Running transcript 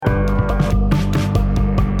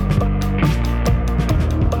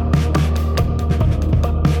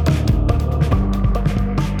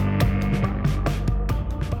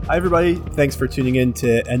Hi, everybody. Thanks for tuning in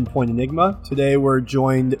to Endpoint Enigma. Today, we're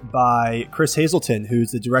joined by Chris Hazelton,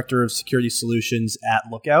 who's the Director of Security Solutions at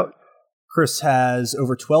Lookout. Chris has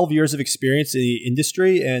over 12 years of experience in the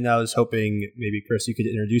industry, and I was hoping maybe, Chris, you could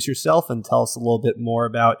introduce yourself and tell us a little bit more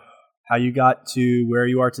about how you got to where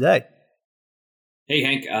you are today. Hey,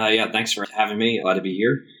 Hank. Thanks for having me. Glad to be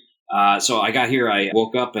here. So I got here, I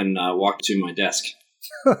woke up and walked to my desk.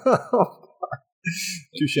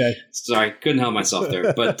 Touche. Sorry, couldn't help myself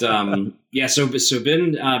there. But so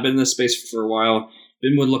been in this space for a while.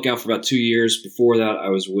 Been with Lookout for about 2 years. Before that, I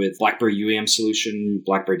was with BlackBerry UAM Solution,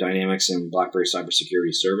 BlackBerry Dynamics, and BlackBerry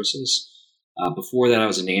Cybersecurity Services. Before that, I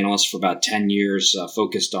was an analyst for about 10 years,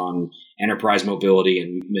 focused on enterprise mobility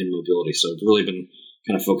and mid-mobility. So I've really been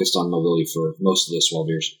kind of focused on mobility for most of those 12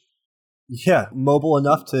 years. Yeah, mobile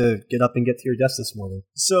enough to get up and get to your desk this morning.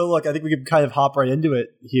 So look, I think we can kind of hop right into it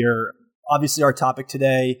here. Obviously, our topic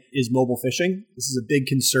today is mobile phishing. This is a big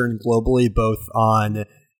concern globally, both on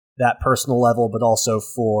that personal level, but also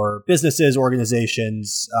for businesses,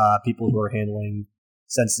 organizations, people who are handling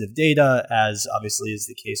sensitive data, as obviously is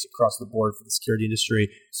the case across the board for the security industry.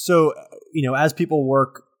 So, as people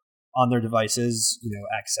work on their devices,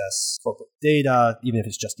 access corporate data, even if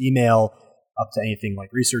it's just email, up to anything like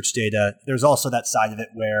research data. There's also that side of it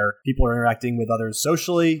where people are interacting with others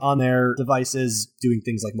socially on their devices, doing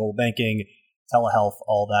things like mobile banking, telehealth,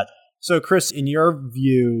 all that. So Chris, in your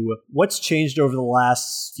view, what's changed over the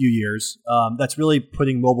last few years that's really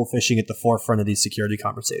putting mobile phishing at the forefront of these security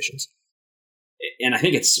conversations? And I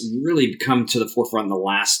think it's really come to the forefront in the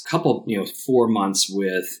last couple, 4 months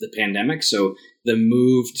with the pandemic. So the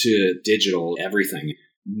move to digital everything,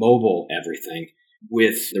 mobile everything,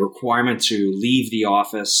 with the requirement to leave the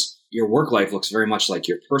office. Your work life looks very much like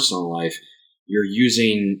your personal life. You're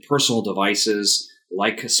using personal devices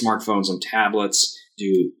like smartphones and tablets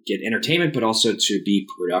to get entertainment, but also to be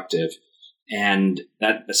productive. And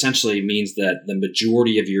that essentially means that the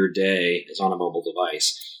majority of your day is on a mobile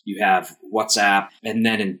device. You have WhatsApp, and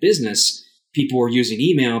then in business, people are using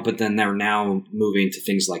email, but then they're now moving to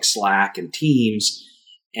things like Slack and Teams.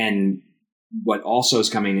 And what also is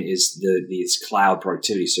coming is these cloud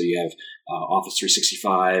productivity. So you have Office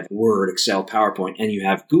 365, Word, Excel, PowerPoint, and you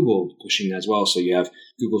have Google pushing that as well. So you have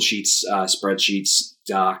Google Sheets, spreadsheets,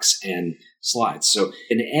 docs, and slides. So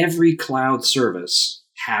in every cloud service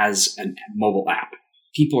has a mobile app.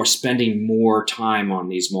 People are spending more time on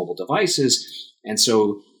these mobile devices. And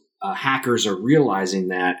so hackers are realizing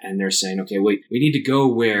that, and they're saying, okay, wait, we need to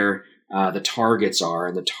go where the targets are,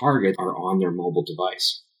 and the targets are on their mobile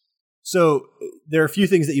device. So there are a few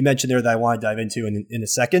things that you mentioned there that I want to dive into in a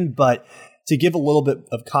second, but to give a little bit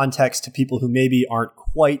of context to people who maybe aren't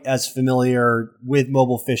quite as familiar with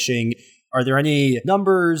mobile phishing, are there any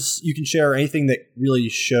numbers you can share, or anything that really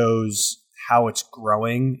shows how it's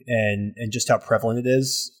growing and just how prevalent it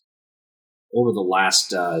is? Over the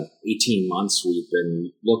last 18 months, we've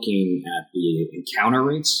been looking at the encounter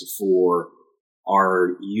rates for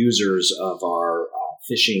our users of our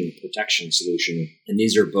phishing protection solution. And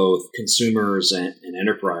these are both consumers and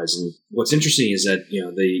enterprise. And what's interesting is that,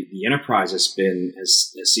 the enterprise has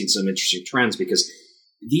seen some interesting trends, because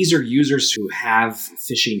these are users who have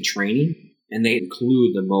phishing training and they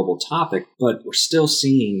include the mobile topic, but we're still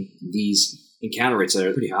seeing these encounter rates that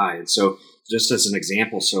are pretty high. And so just as an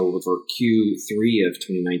example, so for Q3 of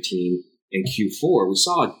 2019 and Q4, we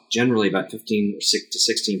saw generally about 15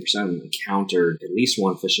 to 16% encountered at least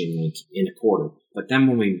one phishing link in a quarter. But then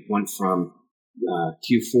when we went from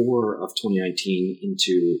Q4 of 2019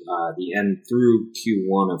 into the end through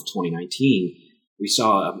Q1 of 2019, we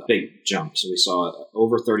saw a big jump. So we saw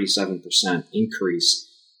over 37% increase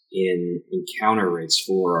in encounter rates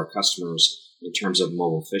for our customers in terms of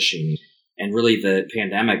mobile phishing. And really the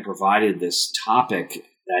pandemic provided this topic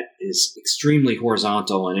that is extremely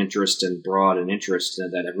horizontal in interest and broad in interest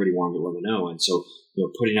that everybody wanted to know. And so,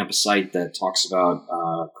 putting up a site that talks about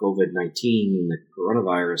COVID-19 and the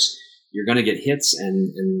coronavirus, you're going to get hits,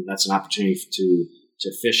 and that's an opportunity to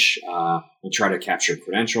phish and try to capture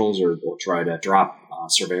credentials or try to drop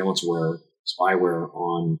surveillanceware, spyware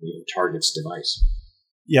on the target's device.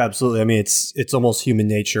 Yeah, absolutely. I mean, it's almost human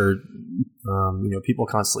nature. People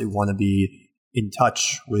constantly want to be in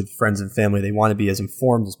touch with friends and family. They want to be as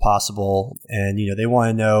informed as possible, and they want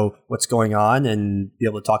to know what's going on and be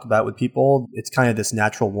able to talk about it with people. It's kind of this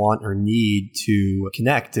natural want or need to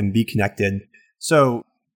connect and be connected. So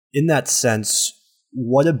in that sense,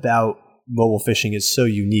 what about mobile phishing is so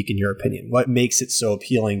unique in your opinion? What makes it so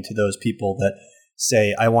appealing to those people that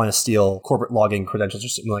say, I want to steal corporate login credentials or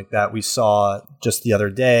something like that. We saw just the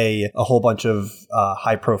other day a whole bunch of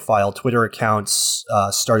high-profile Twitter accounts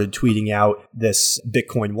started tweeting out this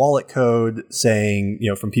Bitcoin wallet code saying,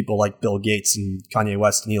 from people like Bill Gates and Kanye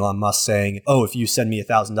West and Elon Musk saying, oh, if you send me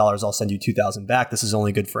 $1,000, I'll send you $2,000 back. This is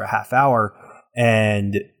only good for a half hour.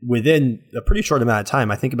 And within a pretty short amount of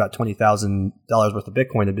time, I think about $20,000 worth of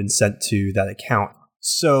Bitcoin had been sent to that account.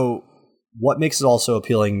 So what makes it also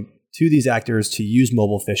appealing to these actors to use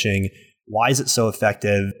mobile phishing? Why is it so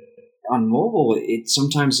effective? On mobile,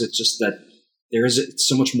 sometimes it's just that there is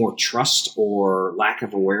so much more trust or lack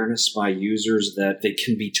of awareness by users that they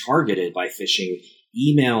can be targeted by phishing.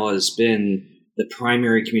 Email has been the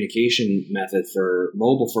primary communication method for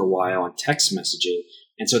mobile for a while, and text messaging.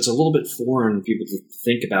 And so it's a little bit foreign for people to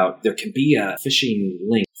think about. There can be a phishing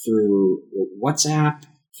link through WhatsApp,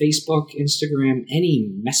 Facebook, Instagram, any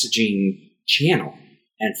messaging channel.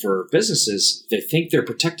 And for businesses, they think they're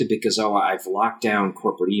protected because, I've locked down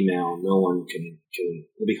corporate email. No one can,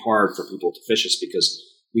 it'll be hard for people to phish us because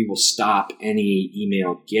we will stop any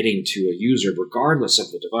email getting to a user regardless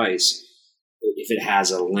of the device if it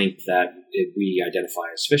has a link that we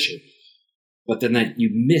identify as phishing. But then that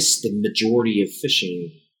you miss the majority of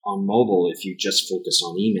phishing on mobile if you just focus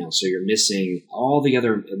on email. So you're missing all the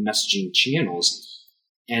other messaging channels.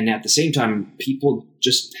 And at the same time, people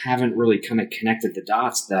just haven't really kind of connected the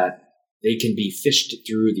dots that they can be phished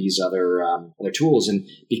through these other tools. And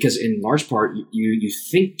because in large part, you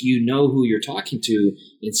think you know who you're talking to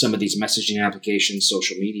in some of these messaging applications,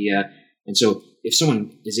 social media. And so if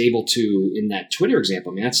someone is able to, in that Twitter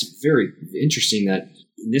example, that's very interesting that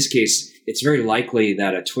in this case, it's very likely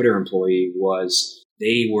that a Twitter employee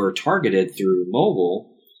they were targeted through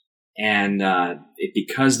mobile. And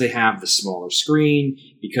because they have the smaller screen,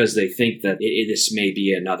 because they think that this may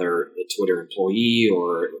be another Twitter employee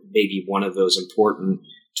or maybe one of those important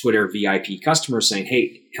Twitter VIP customers saying,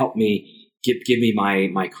 hey, help me, give me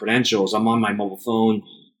my credentials. I'm on my mobile phone.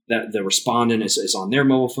 That the respondent is on their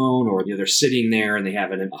mobile phone, or they're sitting there and they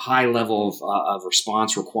have a high level of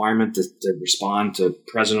response requirement to respond to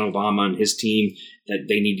President Obama and his team, that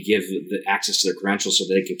they need to give the access to their credentials so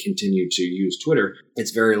they can continue to use Twitter.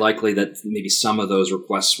 It's very likely that maybe some of those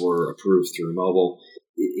requests were approved through mobile.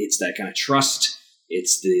 It's that kind of trust.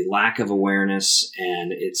 It's the lack of awareness,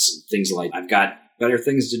 and it's things like, I've got better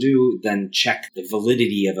things to do than check the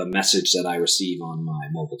validity of a message that I receive on my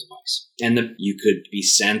mobile device. And you could be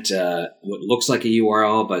sent what looks like a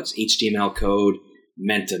URL, but it's HTML code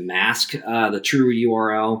meant to mask the true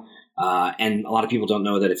URL. And a lot of people don't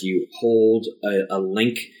know that if you hold a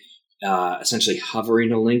link, essentially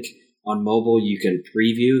hovering a link on mobile, you can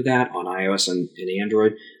preview that on iOS and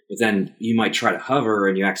Android. But then you might try to hover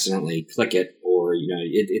and you accidentally click it, or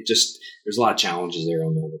it just, there's a lot of challenges there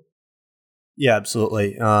on mobile. Yeah,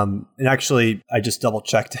 absolutely. And actually, I just double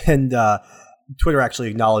checked, and Twitter actually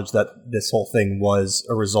acknowledged that this whole thing was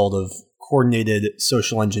a result of coordinated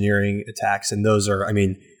social engineering attacks. And those are,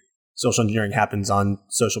 social engineering happens on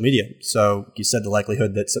social media. So you said the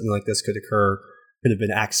likelihood that something like this could have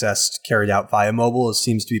been accessed, carried out via mobile,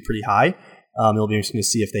 seems to be pretty high. It'll be interesting to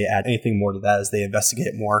see if they add anything more to that as they investigate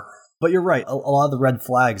it more. But you're right. A lot of the red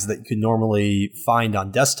flags that you could normally find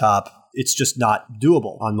on desktop, it's just not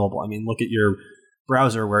doable on mobile. Look at your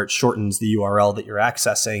browser where it shortens the URL that you're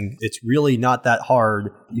accessing. It's really not that hard.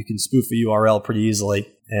 You can spoof a URL pretty easily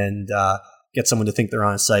and get someone to think they're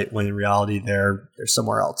on a site when in reality they're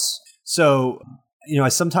somewhere else. So, I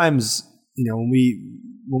sometimes,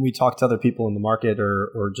 when we talk to other people in the market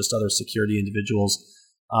or just other security individuals,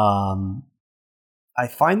 I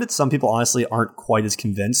find that some people honestly aren't quite as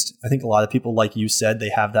convinced. I think a lot of people, like you said, they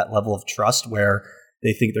have that level of trust where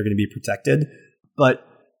they think they're going to be protected. But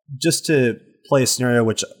just to play a scenario,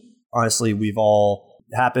 which honestly we've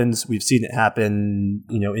seen it happen,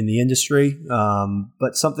 in the industry.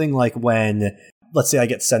 But something like when, let's say I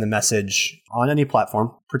get sent a message on any platform,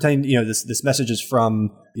 pretending, this message is from,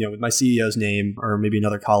 with my CEO's name or maybe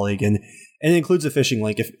another colleague, and it includes a phishing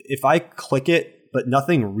link. If I click it, but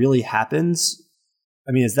nothing really happens,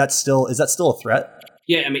 is that still a threat?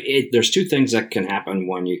 Yeah, there's two things that can happen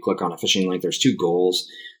when you click on a phishing link. There's two goals.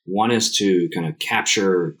 One is to kind of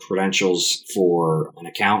capture credentials for an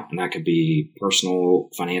account, and that could be personal,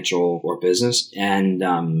 financial, or business. And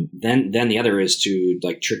then the other is to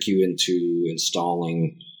trick you into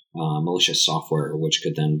installing malicious software, which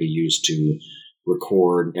could then be used to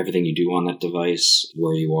record everything you do on that device,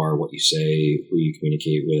 where you are, what you say, who you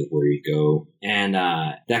communicate with, where you go. And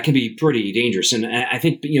that can be pretty dangerous. And I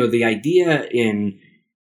think, the idea in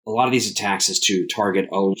a lot of these attacks is to target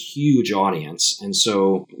a huge audience. And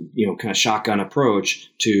so, kind of shotgun approach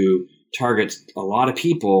to target a lot of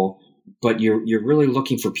people, but you're really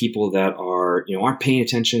looking for people that are, aren't paying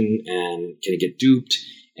attention and going to get duped,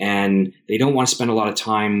 and they don't want to spend a lot of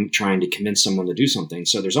time trying to convince someone to do something.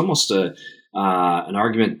 So there's almost an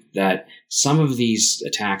argument that some of these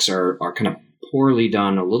attacks are kind of poorly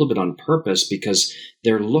done, a little bit on purpose, because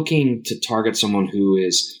they're looking to target someone who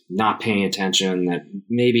is not paying attention, that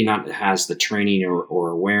maybe not has the training or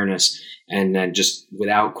awareness, and then just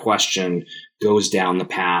without question goes down the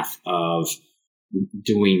path of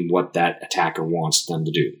doing what that attacker wants them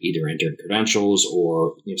to do, either entering credentials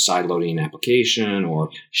or sideloading an application or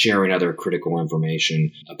sharing other critical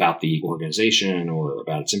information about the organization or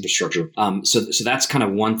about its infrastructure. So that's kind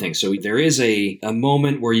of one thing. So there is a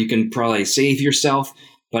moment where you can probably save yourself,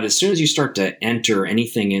 but as soon as you start to enter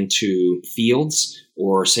anything into fields,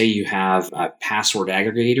 or say you have a password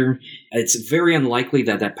aggregator, it's very unlikely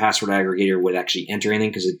that password aggregator would actually enter anything,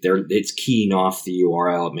 because it's keying off the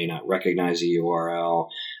URL. It may not recognize the URL.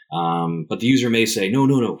 But the user may say,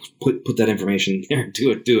 no, put that information there.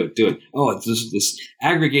 Do it. Oh, this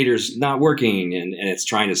aggregator's not working, and it's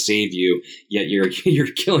trying to save you, yet you're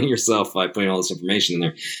killing yourself by putting all this information in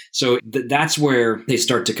there. So that's where they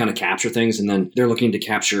start to kind of capture things, and then they're looking to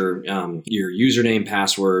capture your username,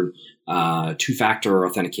 password, two-factor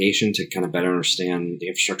authentication to kind of better understand the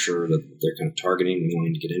infrastructure that they're kind of targeting and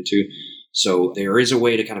wanting to get into. So there is a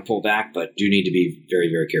way to kind of pull back, but do need to be very,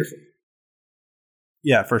 very careful.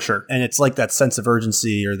 Yeah, for sure. And it's like that sense of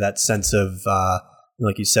urgency, or that sense of,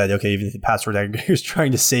 like you said, okay, even if the password aggregator is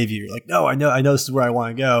trying to save you, you're like, no, I know this is where I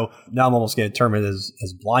want to go. Now I'm almost going to term it as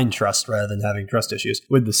blind trust rather than having trust issues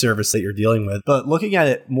with the service that you're dealing with. But looking at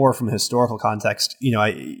it more from a historical context,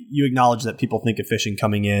 you acknowledge that people think of phishing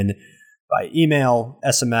coming in by email,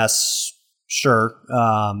 SMS, sure,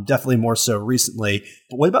 definitely more so recently.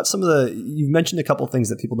 But what about you've mentioned a couple of things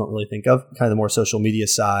that people don't really think of, kind of the more social media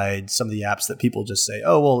side, some of the apps that people just say,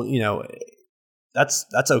 oh, well,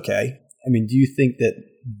 that's okay. I mean, do you think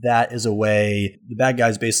that is a way the bad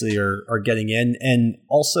guys basically are getting in? And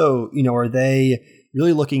also, are they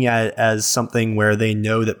really looking at it as something where they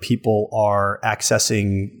know that people are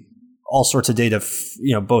accessing all sorts of data,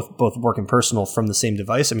 both work and personal from the same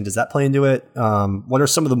device? I mean, does that play into it? What are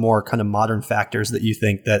some of the more kind of modern factors that you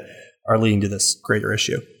think that are leading to this greater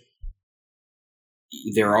issue?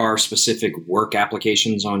 There are specific work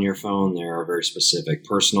applications on your phone. There are very specific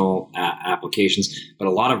personal applications, but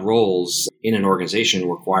a lot of roles in an organization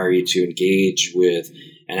require you to engage with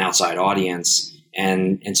an outside audience.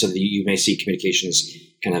 And so you may see communications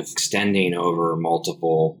kind of extending over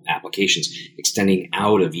multiple applications, extending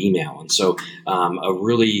out of email. And so a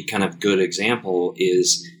really kind of good example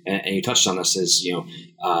is, and you touched on this, is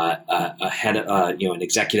a head, an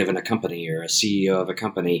executive in a company or a CEO of a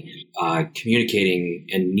company communicating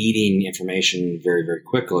and needing information very, very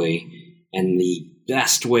quickly. And the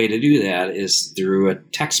best way to do that is through a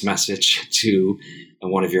text message to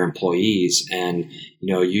one of your employees. And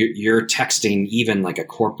you're texting even like a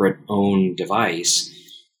corporate owned device,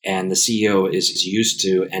 and the CEO is used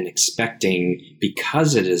to and expecting,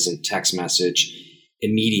 because it is a text message,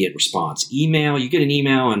 immediate response. Email, you get an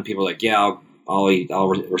email and people are like, yeah, I'll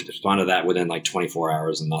respond to that within like 24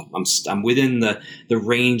 hours, and I'm within the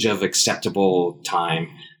range of acceptable time.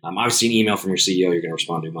 Obviously, an email from your CEO you're going to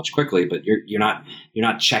respond to much quickly, but you're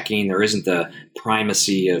not checking. There isn't the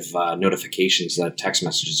primacy of notifications that text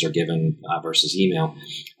messages are given versus email.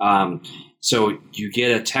 So you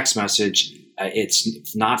get a text message.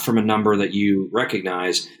 It's not from a number that you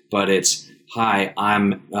recognize, but it's, hi,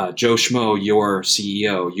 I'm Joe Schmo, your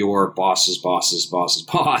CEO, your boss's boss's boss's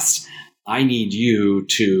boss. I need you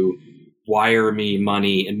to wire me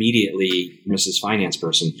money immediately, Mrs. Finance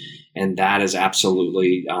Person. And that has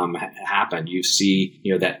absolutely happened. You see,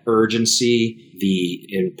 that urgency, the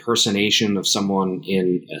impersonation of someone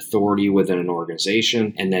in authority within an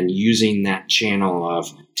organization, and then using that channel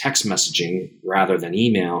of text messaging rather than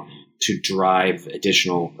email to drive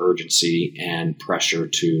additional urgency and pressure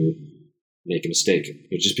to make a mistake.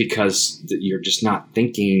 Just because you're just not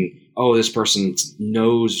thinking, oh, this person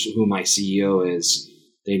knows who my CEO is.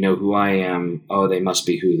 They know who I am. Oh, they must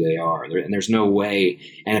be who they are. And there's no way,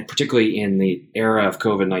 and particularly in the era of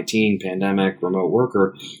COVID-19 pandemic, remote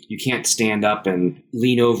worker, you can't stand up and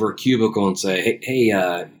lean over a cubicle and say,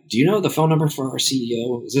 hey, do you know the phone number for our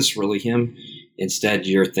CEO? Is this really him? Instead,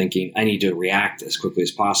 you're thinking, I need to react as quickly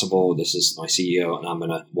as possible. This is my CEO, and I'm going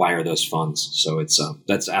to wire those funds. So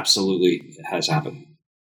that's absolutely has happened.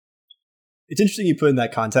 It's interesting you put in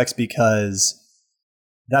that context, because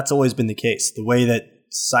that's always been the case. The way that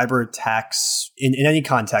cyber attacks in any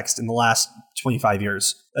context in the last 25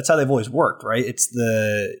 years. That's how they've always worked, right?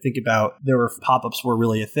 Think about, there were pop-ups were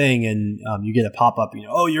really a thing, and you get a pop-up,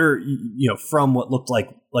 you're from what looked like,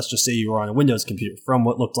 let's just say you were on a Windows computer, from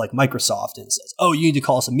what looked like Microsoft, and it says, oh, you need to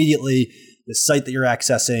call us immediately. The site that you're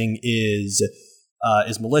accessing is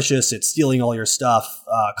malicious. It's stealing all your stuff.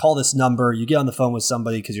 Call this number. You get on the phone with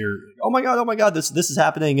somebody because you're, oh my God, this is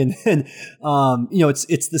happening. And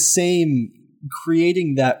it's the same,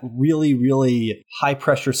 creating that really, really high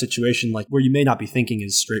pressure situation, like where you may not be thinking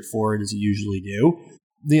as straightforward as you usually do.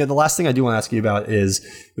 The last thing I do want to ask you about is,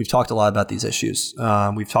 we've talked a lot about these issues.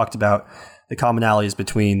 We've talked about the commonalities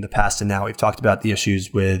between the past and now. We've talked about the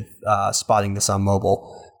issues with spotting this on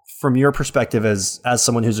mobile. From your perspective as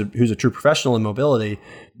someone who's a true professional in mobility,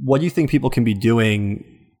 what do you think people can be doing,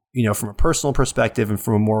 from a personal perspective and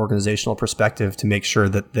from a more organizational perspective, to make sure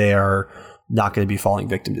that they are not going to be falling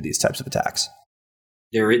victim to these types of attacks?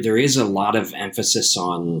 There is a lot of emphasis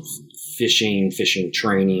on phishing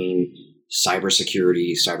training,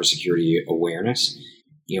 cybersecurity awareness.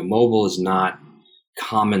 Mobile is not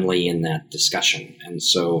commonly in that discussion. And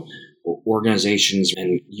so organizations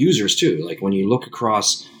and users too, like when you look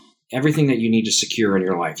across everything that you need to secure in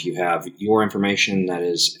your life, you have your information that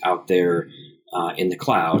is out there in the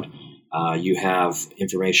cloud. You have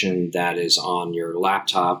information that is on your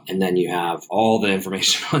laptop, and then you have all the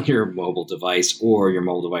information on your mobile device, or your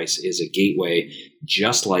mobile device is a gateway,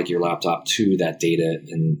 just like your laptop, to that data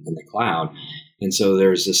in the cloud. And so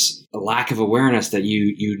there's this lack of awareness that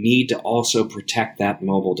you need to also protect that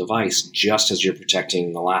mobile device, just as you're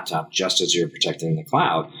protecting the laptop, just as you're protecting the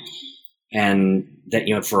cloud. And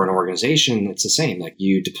that, for an organization, it's the same. Like,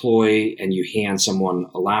 you deploy and you hand someone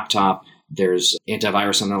a laptop. There's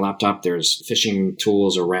antivirus on their laptop. There's phishing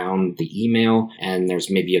tools around the email, and there's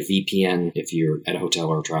maybe a VPN if you're at a hotel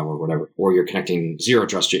or travel or whatever, or you're connecting Zero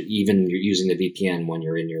Trust. Even you're using the VPN when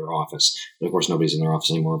you're in your office. But of course, nobody's in their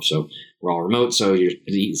office anymore, so we're all remote. So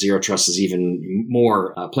the Zero Trust is even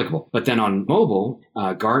more applicable. But then on mobile,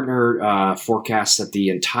 Gartner forecasts that the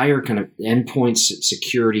entire kind of endpoint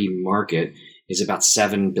security market is about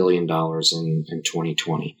 $7 billion in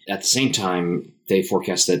 2020. At the same time, they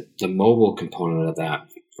forecast that the mobile component of that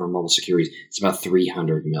for mobile security is about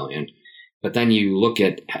 $300 million. But then you look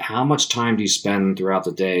at how much time do you spend throughout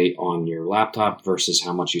the day on your laptop versus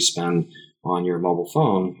how much you spend on your mobile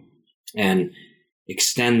phone, and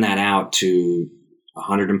extend that out to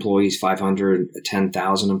 100 employees, 500,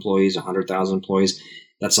 10,000 employees, 100,000 employees.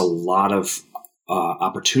 That's a lot of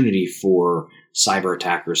opportunity for cyber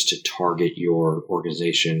attackers to target your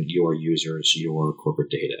organization, your users, your corporate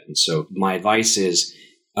data. And so my advice is,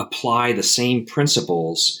 apply the same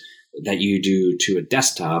principles that you do to a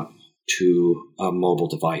desktop to a mobile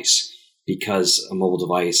device, because a mobile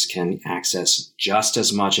device can access just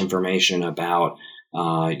as much information about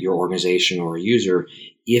your organization or a user,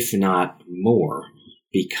 if not more,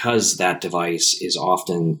 because that device is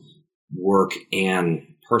often work and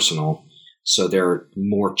personal. So there are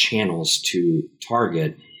more channels to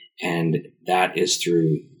target, and that is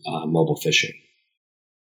through mobile phishing.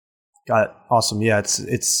 Got it. Awesome. Yeah,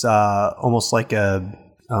 it's almost like an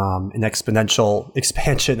exponential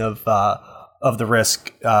expansion of the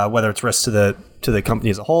risk, whether it's risk to the company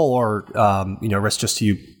as a whole, or risk just to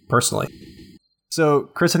you personally. So,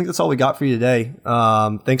 Chris, I think that's all we got for you today.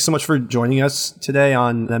 Thanks so much for joining us today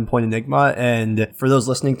on Endpoint Enigma. And for those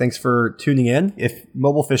listening, thanks for tuning in. If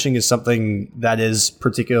mobile phishing is something that is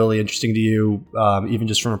particularly interesting to you, even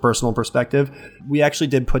just from a personal perspective, we actually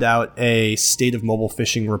did put out a State of Mobile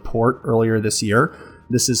Phishing report earlier this year.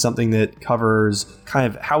 This is something that covers kind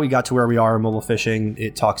of how we got to where we are in mobile phishing.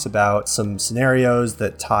 It talks about some scenarios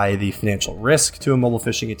that tie the financial risk to a mobile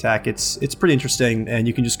phishing attack. It's pretty interesting, and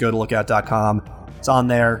you can just go to lookout.com. It's on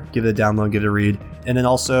there. Give it a download, give it a read. And then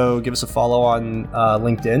also give us a follow on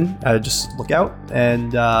LinkedIn. Just look out.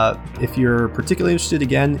 And if you're particularly interested,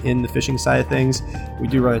 again, in the phishing side of things, we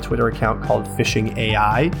do run a Twitter account called Phishing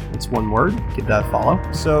AI. It's one word. Give that a follow.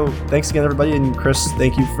 So thanks again, everybody. And Chris,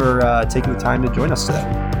 thank you for taking the time to join us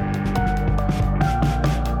today.